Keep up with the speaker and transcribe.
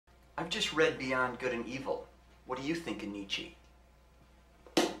just read Beyond Good and Evil. What do you think of Nietzsche?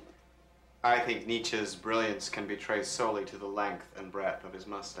 I think Nietzsche's brilliance can be traced solely to the length and breadth of his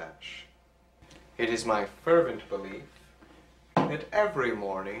mustache. It is my fervent belief that every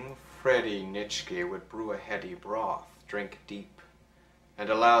morning Freddie Nietzsche would brew a heady broth, drink deep, and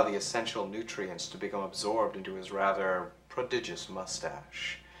allow the essential nutrients to become absorbed into his rather prodigious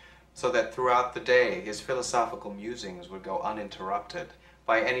mustache, so that throughout the day his philosophical musings would go uninterrupted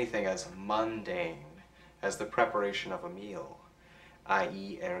by anything as mundane as the preparation of a meal,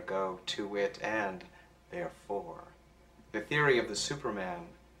 i.e. ergo, to wit, and therefore. The theory of the Superman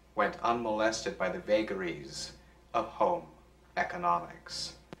went unmolested by the vagaries of home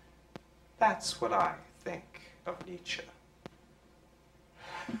economics. That's what I think of Nietzsche.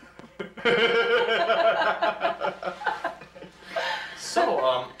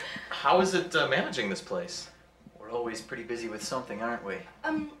 So, how is it managing this place? We're always pretty busy with something, aren't we?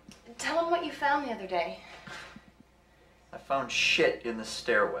 Tell him what you found the other day. I found shit in the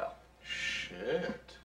stairwell. Shit.